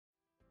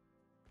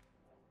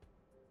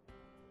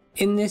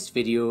In this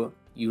video,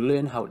 you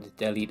learn how to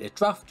delete a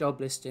draft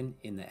job listing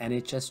in the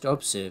NHS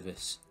Jobs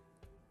service.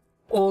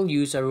 All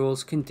user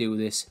roles can do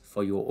this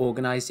for your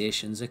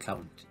organisation's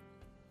account.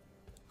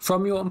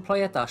 From your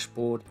employer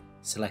dashboard,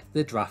 select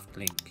the draft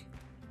link.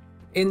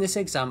 In this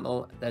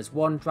example, there's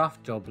one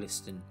draft job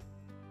listing.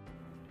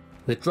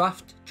 The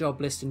draft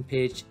job listing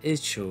page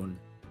is shown.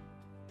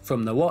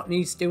 From the What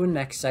Needs Doing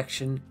Next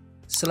section,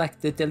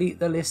 select the Delete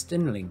the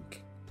Listing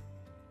link.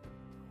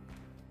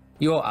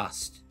 You're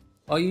asked,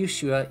 are you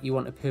sure you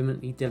want to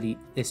permanently delete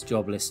this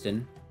job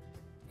listing?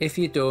 If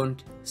you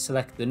don't,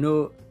 select the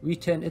No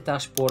Return to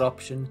Dashboard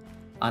option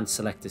and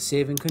select the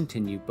Save and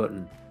Continue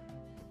button.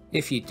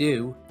 If you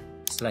do,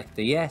 select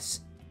the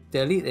Yes,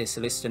 Delete this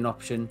listing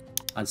option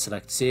and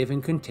select Save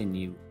and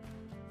Continue.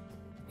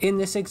 In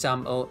this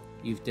example,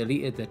 you've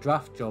deleted the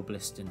draft job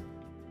listing.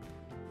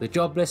 The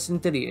job listing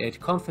deleted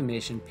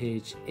confirmation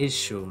page is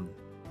shown.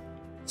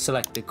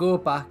 Select the Go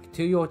Back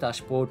to Your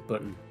Dashboard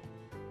button.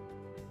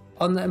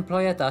 On the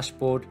employer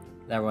dashboard,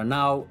 there are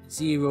now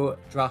 0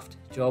 draft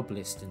job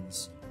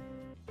listings.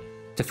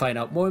 To find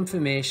out more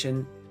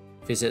information,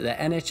 visit the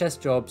NHS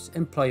Jobs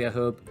Employer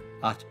Hub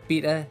at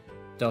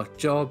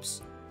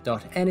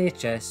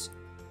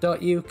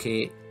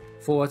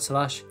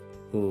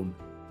beta.jobs.nhs.uk/home.